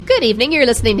Good evening. You're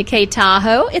listening to K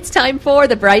Tahoe. It's time for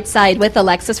The Bright Side with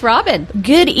Alexis Robin.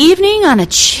 Good evening on a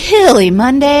chilly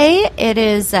Monday. It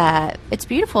is it's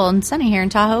beautiful and sunny here in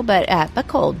Tahoe, but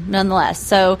cold nonetheless.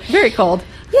 So very cold.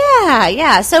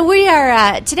 Yeah. So we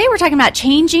are today. We're talking about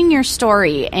changing your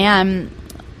story, and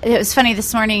it was funny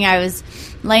this morning. I was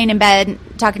laying in bed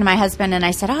talking to my husband, and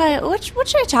I said, what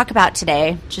should I talk about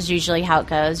today?" Which is usually how it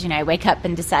goes. You know, I wake up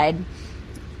and decide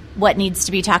what needs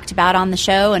to be talked about on the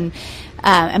show, and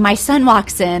my son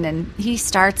walks in, and he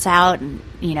starts out, and,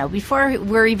 you know, before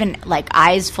we're even, like,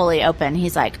 eyes fully open,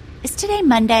 he's like, "Is today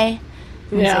Monday?"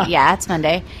 And yeah. I said, "Yeah, it's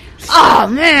Monday." "Oh,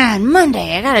 man,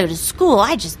 Monday, I gotta go to school.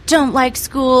 I just don't like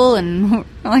school." And I'm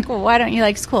like, "Well, why don't you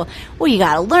like school?" "Well, you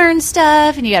gotta learn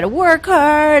stuff, and you gotta work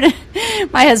hard."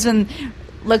 My husband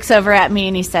looks over at me,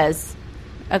 and he says,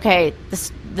 "Okay,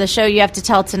 the show you have to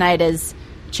tell tonight is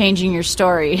changing your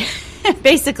story."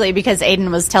 Basically, because Aiden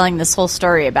was telling this whole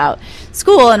story about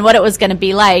school and what it was going to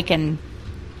be like, and,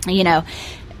 you know,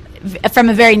 from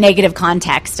a very negative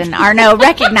context. And Arno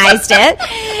recognized it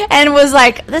and was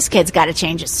like, "This kid's got to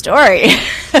change his story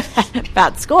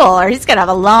about school, or he's going to have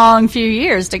a long few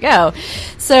years to go."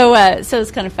 So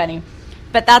it's kind of funny.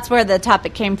 But that's where the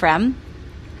topic came from,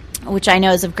 which I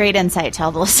know is of great insight to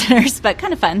all the listeners, but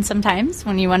kind of fun sometimes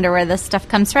when you wonder where this stuff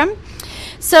comes from.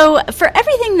 So for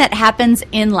everything that happens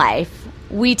in life,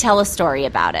 we tell a story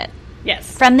about it.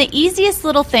 Yes. From the easiest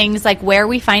little things like where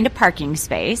we find a parking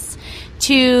space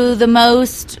to the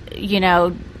most, you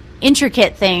know,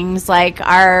 intricate things like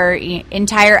our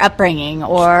entire upbringing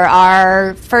or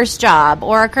our first job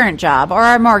or our current job or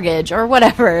our mortgage or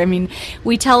whatever. I mean,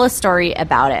 we tell a story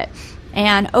about it.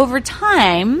 And over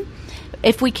time,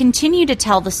 if we continue to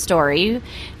tell the story,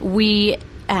 the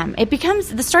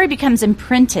story becomes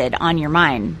imprinted on your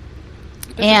mind.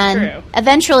 And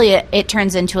eventually it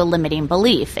turns into a limiting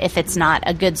belief if it's not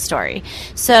a good story.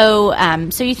 So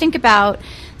you think about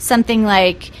something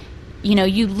like, you know,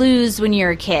 you lose when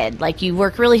you're a kid. Like, you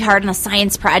work really hard on a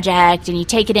science project and you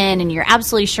take it in and you're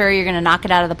absolutely sure you're going to knock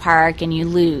it out of the park, and you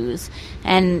lose.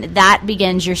 And that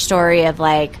begins your story of,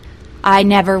 like, "I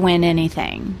never win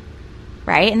anything."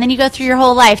 Right? And then you go through your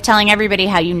whole life telling everybody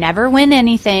how you never win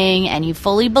anything, and you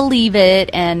fully believe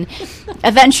it, and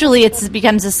eventually it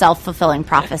becomes a self-fulfilling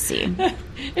prophecy.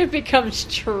 It becomes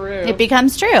true. It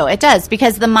becomes true. It does,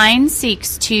 because the mind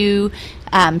seeks to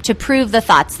prove the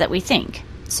thoughts that we think.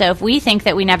 So if we think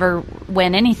that we never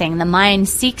win anything, the mind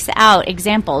seeks out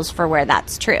examples for where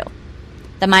that's true.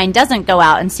 The mind doesn't go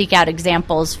out and seek out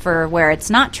examples for where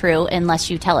it's not true unless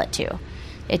you tell it to.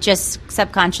 It just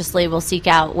subconsciously will seek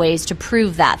out ways to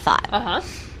prove that thought. Uh-huh.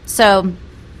 So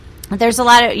there's a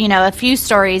lot of, you know, a few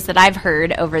stories that I've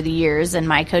heard over the years in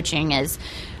my coaching is,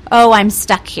 "Oh, I'm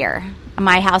stuck here.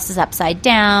 My house is upside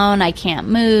down. I can't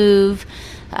move.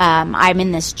 I'm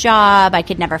in this job. I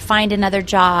could never find another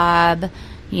job.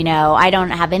 You know, I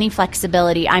don't have any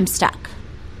flexibility. I'm stuck."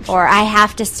 Or, "I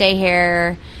have to stay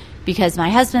here because my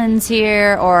husband's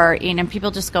here," or, you know,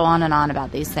 people just go on and on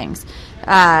about these things.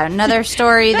 Another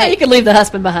story that you could leave the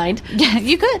husband behind. Yeah,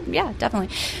 you could. Yeah, definitely.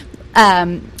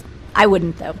 I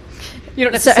wouldn't, though. You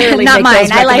don't necessarily not make mine. those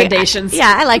recommendations.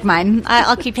 I like mine.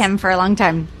 I'll keep him for a long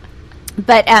time.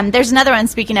 But there's another one,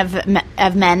 speaking of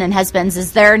men and husbands,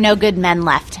 is there are no good men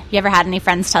left. You ever had any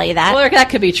friends tell you that? Well, that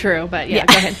could be true, but go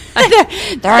ahead.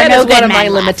 There are no good men left, one of my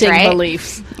limiting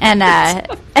beliefs.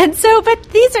 And so, but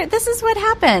this is what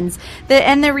happens.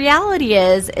 And the reality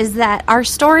is that our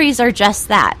stories are just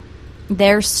that.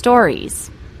 They're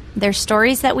stories. They're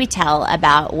stories that we tell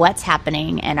about what's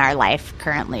happening in our life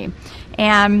currently.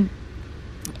 And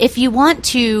if you want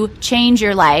to change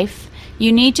your life,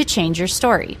 you need to change your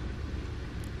story.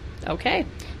 Okay.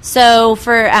 So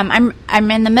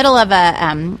I'm in the middle of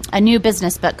a new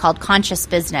business book called Conscious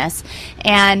Business,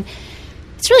 and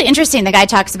it's really interesting. The guy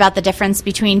talks about the difference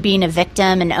between being a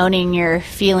victim and owning your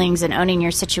feelings and owning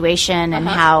your situation, and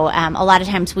how a lot of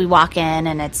times we walk in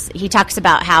and he talks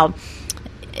about how,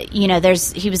 you know,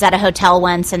 he was at a hotel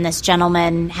once, and this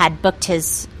gentleman had booked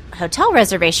his hotel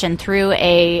reservation through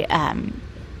a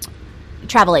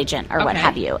travel agent or what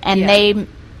have you, and they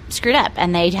screwed up,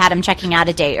 and they had him checking out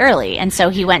a day early. And so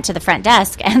he went to the front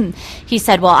desk, and he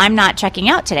said, "Well, I'm not checking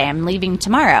out today. I'm leaving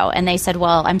tomorrow." And they said,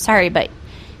 "Well, I'm sorry, but,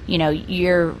 you know,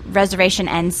 your reservation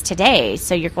ends today,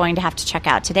 so you're going to have to check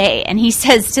out today." And he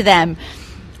says to them,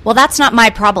 "Well, that's not my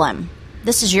problem.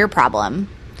 This is your problem."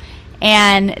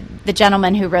 And the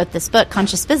gentleman who wrote this book,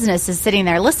 Conscious Business, is sitting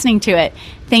there listening to it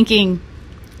thinking,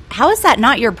 how is that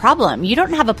not your problem? You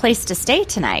don't have a place to stay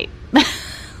tonight.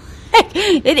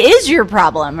 It is your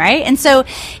problem, right? And so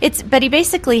but he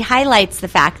basically highlights the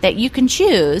fact that you can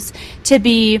choose to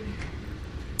be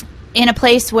in a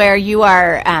place where you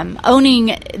are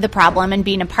owning the problem and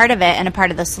being a part of it and a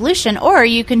part of the solution, or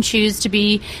you can choose to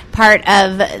be part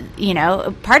of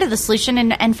the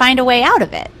solution and find a way out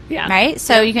of it. Yeah. Right.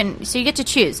 So you get to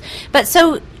choose. But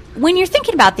so when you're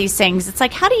thinking about these things, it's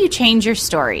like, how do you change your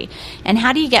story? And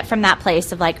how do you get from that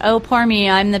place of like, oh, poor me,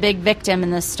 I'm the big victim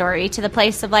in this story, to the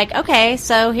place of like, okay,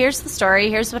 so here's the story,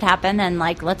 here's what happened, and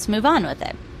like, let's move on with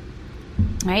it.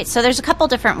 Right? So there's a couple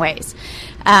different ways.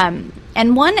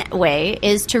 And one way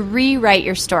is to rewrite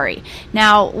your story.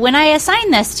 Now, when I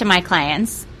assign this to my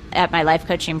clients at my life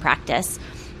coaching practice,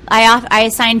 I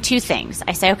assign two things.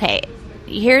 I say, okay,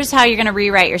 here's how you're going to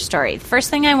rewrite your story. The first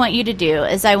thing I want you to do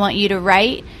is I want you to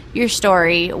write your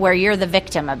story where you're the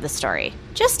victim of the story,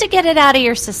 just to get it out of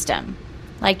your system.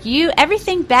 Like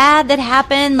everything bad that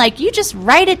happened, like you just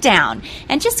write it down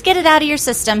and just get it out of your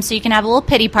system so you can have a little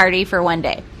pity party for one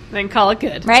day. Then call it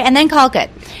good. Right? And then call it good.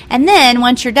 And then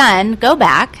once you're done, go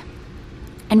back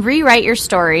and rewrite your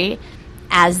story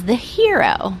as the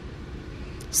hero.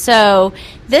 So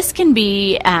this can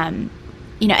be, and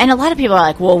a lot of people are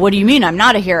like, well, what do you mean I'm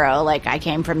not a hero? Like, I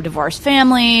came from a divorced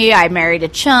family. I married a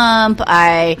chump.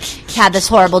 I had this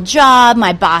horrible job.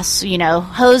 My boss,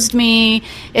 hosed me.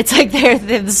 It's like there's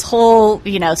this whole,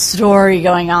 story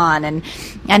going on,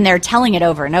 and they're telling it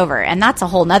over and over. And that's a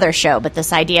whole nother show. But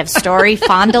this idea of story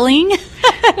fondling.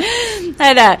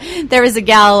 There was a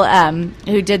gal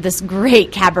who did this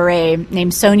great cabaret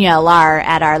named Sonia Alar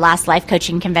at our last life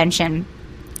coaching convention.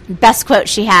 Best quote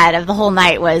she had of the whole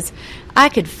night was, I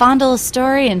could fondle a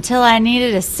story until I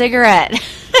needed a cigarette.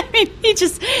 I mean,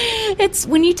 it's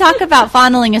when you talk about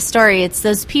fondling a story, it's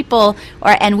those people,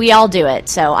 and we all do it.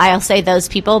 So I'll say those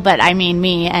people, but I mean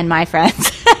me and my friends,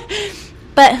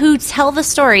 but who tell the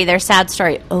story, their sad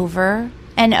story, over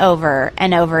and over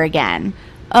and over again.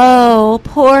 Oh,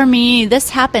 poor me. This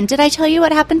happened. Did I tell you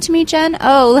what happened to me, Jen?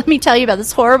 Oh, let me tell you about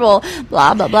this horrible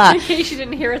blah, blah, blah. In case you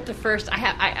didn't hear it the first,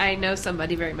 I know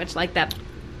somebody very much like that.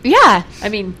 Yeah. I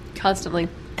mean, constantly.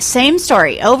 Same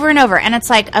story over and over. And it's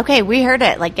like, okay, we heard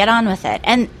it. Like, get on with it.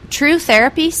 And true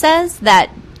therapy says that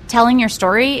telling your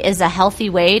story is a healthy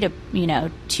way to,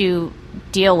 to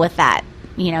deal with that,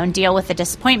 and deal with the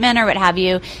disappointment or what have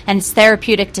you. And it's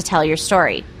therapeutic to tell your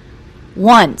story.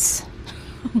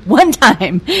 One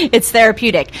time, it's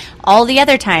therapeutic. All the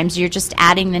other times, you're just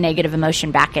adding the negative emotion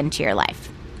back into your life,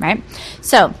 right?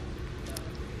 So,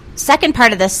 second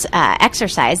part of this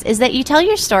exercise is that you tell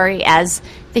your story as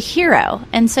the hero.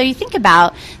 And so you think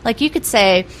about, like, you could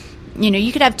say,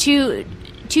 you could have two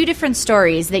different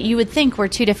stories that you would think were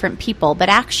two different people, but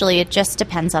actually it just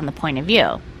depends on the point of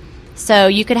view. So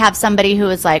you could have somebody who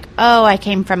was like, oh, I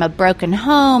came from a broken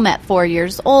home at 4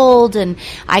 years old, and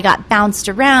I got bounced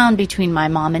around between my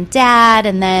mom and dad,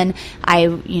 and then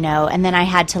I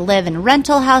had to live in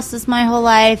rental houses my whole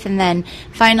life, and then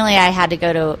finally I had to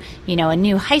go to, a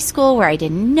new high school where I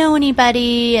didn't know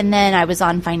anybody, and then I was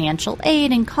on financial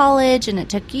aid in college, and it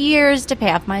took years to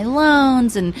pay off my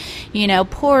loans, and,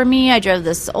 poor me, I drove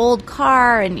this old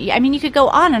car, and I mean, you could go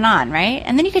on, right?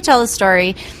 And then you could tell the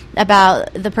story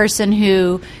about the person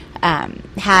who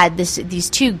had these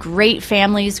two great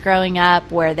families growing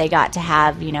up where they got to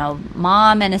have,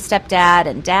 mom and a stepdad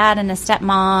and dad and a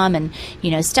stepmom and,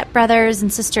 stepbrothers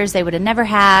and sisters they would have never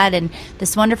had, and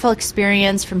this wonderful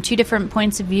experience from two different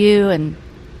points of view, and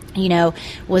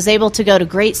was able to go to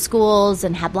great schools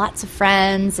and had lots of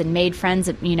friends and made friends,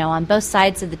 on both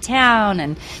sides of the town,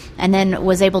 and then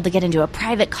was able to get into a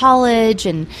private college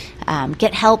and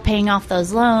get help paying off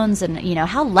those loans. And,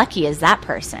 how lucky is that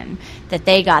person that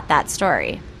they got that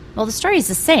story? Well, the story is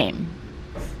the same.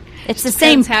 It's the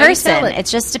same person. It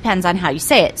just depends on how you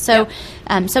say it. So,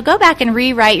 so go back and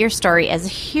rewrite your story as a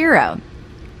hero.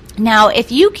 Now,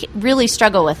 if you really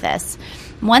struggle with this,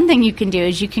 one thing you can do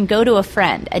is you can go to a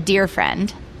friend, a dear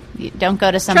friend. You don't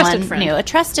go to someone new, a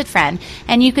trusted friend.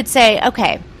 And you could say,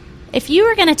 okay, if you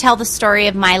were going to tell the story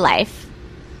of my life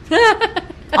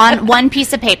on one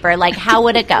piece of paper, like, how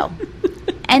would it go?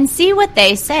 And see what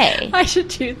they say. I should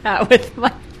do that with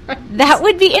my friends. That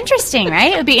would be interesting,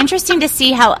 right? It would be interesting to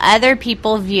see how other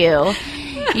people view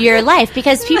your life,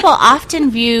 because people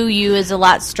often view you as a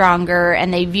lot stronger,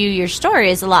 and they view your story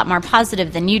as a lot more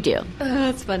positive than you do.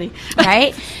 That's funny.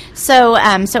 Right? So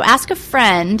ask a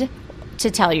friend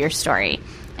to tell your story.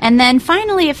 And then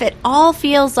finally, if it all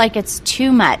feels like it's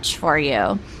too much for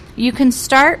you, you can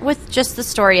start with just the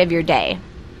story of your day.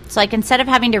 So like, instead of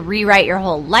having to rewrite your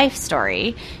whole life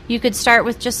story, you could start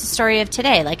with just the story of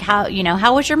today. Like, how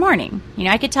was your morning?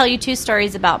 I could tell you two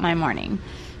stories about my morning.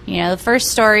 The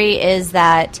first story is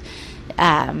that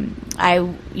I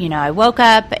woke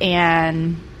up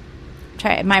and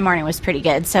My morning was pretty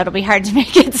good, so it'll be hard to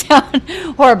make it sound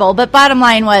horrible. But bottom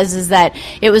line is that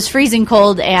it was freezing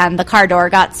cold and the car door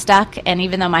got stuck. And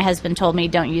even though my husband told me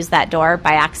don't use that door,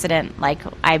 by accident, like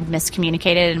I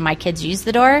miscommunicated and my kids used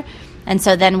the door. And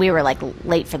so then we were like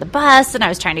late for the bus and I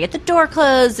was trying to get the door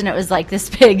closed and it was like this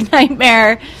big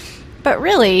nightmare. But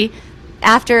really,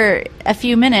 after a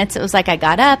few minutes, it was like I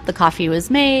got up, the coffee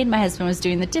was made, my husband was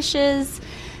doing the dishes,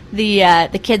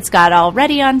 the kids got all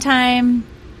ready on time.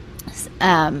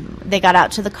 They got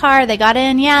out to the car, they got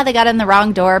in. Yeah, they got in the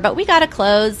wrong door, but we got it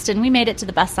closed and we made it to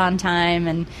the bus on time.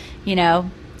 And,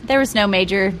 there was no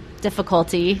major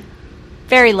difficulty,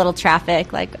 very little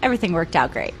traffic, like everything worked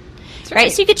out great. Right.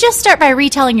 So you could just start by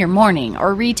retelling your morning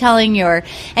or retelling and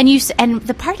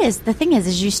the thing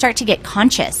is you start to get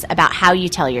conscious about how you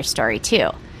tell your story too.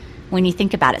 When you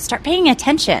think about it, start paying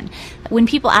attention. When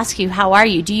people ask you, how are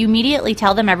you? Do you immediately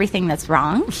tell them everything that's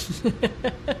wrong?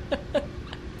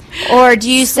 Or do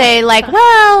you say like,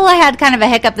 well, I had kind of a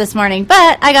hiccup this morning,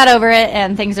 but I got over it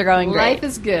and things are going great. Life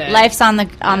is good. Life's on the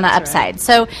upside. Right.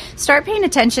 So start paying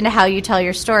attention to how you tell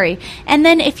your story. And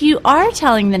then if you are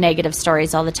telling the negative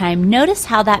stories all the time, notice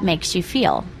how that makes you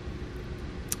feel.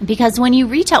 Because when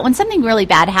something really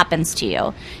bad happens to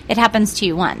you, it happens to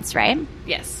you once, right?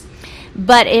 Yes.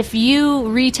 But if you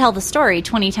retell the story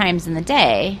 20 times in the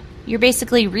day, you're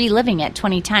basically reliving it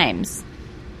 20 times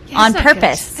on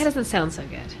purpose. Good. That doesn't sound so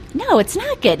good. No, it's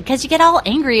not good because you get all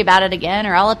angry about it again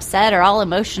or all upset or all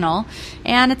emotional,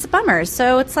 and it's a bummer.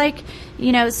 So it's like,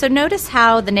 so notice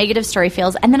how the negative story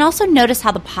feels, and then also notice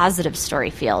how the positive story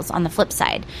feels on the flip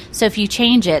side. So if you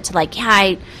change it to like,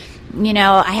 I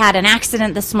had an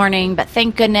accident this morning, but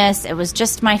thank goodness it was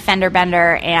just my fender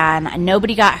bender and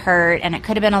nobody got hurt and it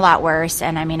could have been a lot worse.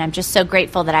 And I'm just so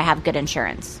grateful that I have good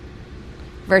insurance.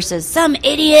 Versus some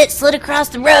idiot slid across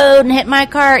the road and hit my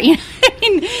car. You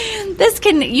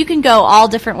can go all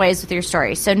different ways with your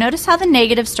story. So notice how the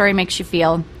negative story makes you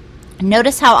feel.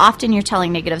 Notice how often you're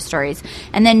telling negative stories.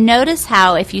 And then notice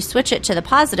how if you switch it to the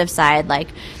positive side, like,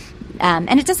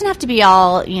 and it doesn't have to be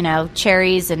all,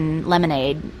 cherries and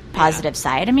lemonade positive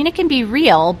side. It can be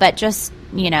real, but just,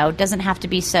 doesn't have to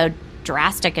be so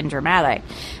drastic and dramatic.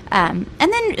 And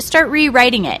then start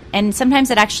rewriting it. And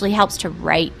sometimes it actually helps to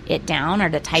write it down or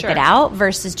to type it out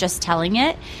versus just telling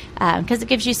it because it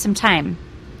gives you some time.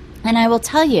 And I will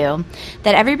tell you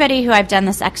that everybody who I've done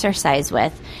this exercise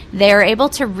with, they're able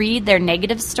to read their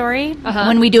negative story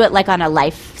when we do it like on a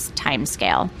lifetime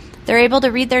scale. They're able to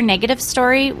read their negative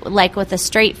story like with a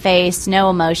straight face, no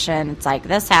emotion. It's like,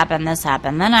 this happened,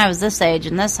 then I was this age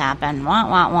and this happened,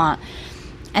 wah.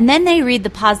 And then they read the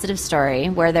positive story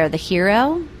where they're the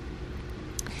hero,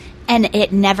 and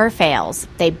it never fails.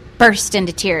 They burst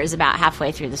into tears about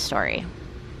halfway through the story.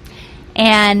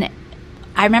 And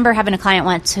I remember having a client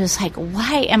once who was like,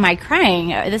 why am I crying?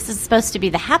 This is supposed to be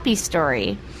the happy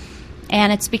story.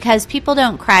 And it's because people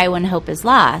don't cry when hope is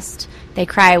lost. They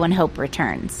cry when hope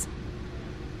returns.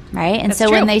 Right? And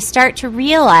so when they start to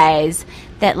realize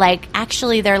that, like,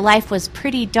 actually their life was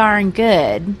pretty darn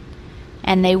good,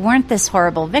 and they weren't this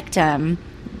horrible victim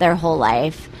their whole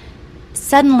life,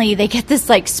 suddenly they get this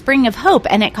like spring of hope,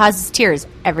 and it causes tears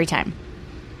every time.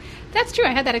 That's true.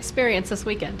 I had that experience this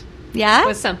weekend. Yeah?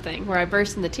 With something where I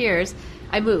burst into tears.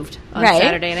 I moved on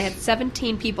Saturday, and I had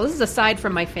 17 people. This is aside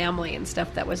from my family and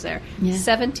stuff that was there. Yeah.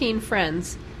 17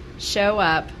 friends show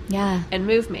up and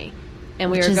move me. And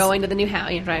we were going to the new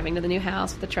house, driving to the new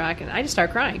house with the truck, and I just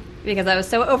started crying because I was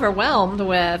so overwhelmed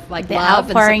with like the love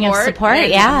outpouring and of support.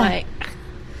 And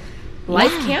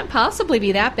life can't possibly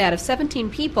be that bad if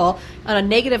 17 people on a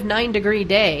negative 9-degree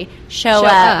day show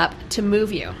up to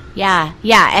move you. Yeah.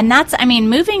 And that's,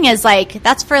 moving is like,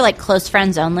 that's for like close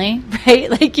friends only, right?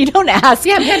 Like you don't ask.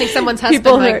 Yeah, I'm handing someone's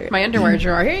husband my underwear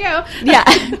drawer. Here you go.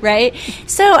 Yeah, right?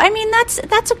 So,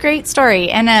 that's a great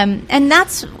story. And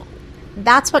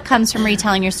that's what comes from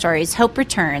retelling your stories. Hope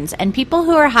returns. And people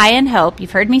who are high in hope,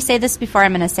 you've heard me say this before,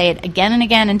 I'm going to say it again and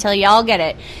again until y'all get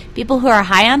it. People who are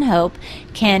high on hope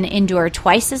can endure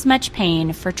twice as much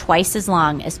pain for twice as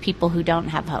long as people who don't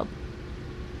have hope.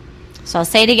 So I'll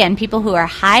say it again. People who are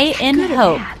high in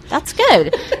hope, that's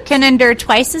good, can endure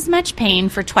twice as much pain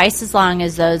for twice as long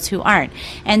as those who aren't.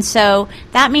 And so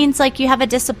that means like you have a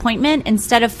disappointment,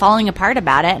 instead of falling apart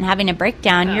about it and having a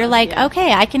breakdown, you're like,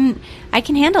 okay, I can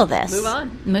handle this. Move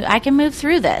on. I can move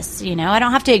through this. I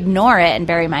don't have to ignore it and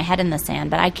bury my head in the sand,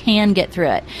 but I can get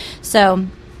through it. So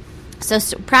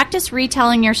practice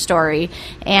retelling your story,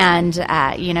 and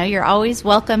you're always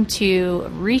welcome to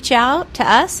reach out to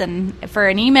us and for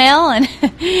an email and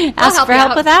ask for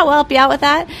help with that. We'll help you out with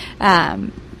that.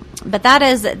 But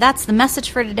that's the message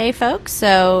for today, folks.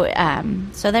 So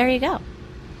there you go.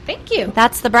 Thank you.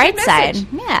 That's the bright side.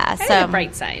 Yeah. So the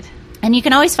bright side. And you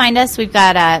can always find us. We've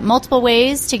got multiple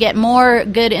ways to get more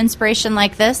good inspiration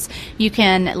like this. You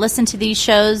can listen to these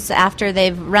shows after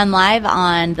they've run live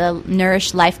on the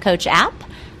Nourish Life Coach app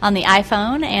on the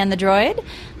iPhone and the Droid.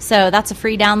 So that's a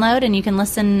free download, and you can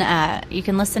listen. You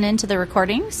can listen into the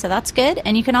recordings. So that's good.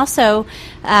 And you can also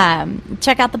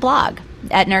check out the blog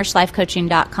at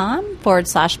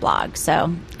nourishlifecoaching.com/blog.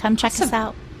 So come check us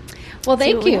out. Well,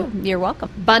 thank you. You're welcome.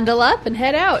 Bundle up and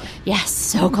head out. Yes,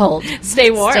 so cold.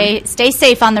 Stay warm. Stay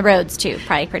safe on the roads, too.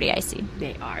 Probably pretty icy.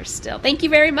 They are still. Thank you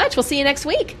very much. We'll see you next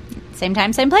week. Same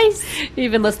time, same place.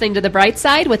 You've been listening to The Bright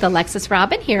Side with Alexis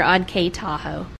Robin here on K Tahoe.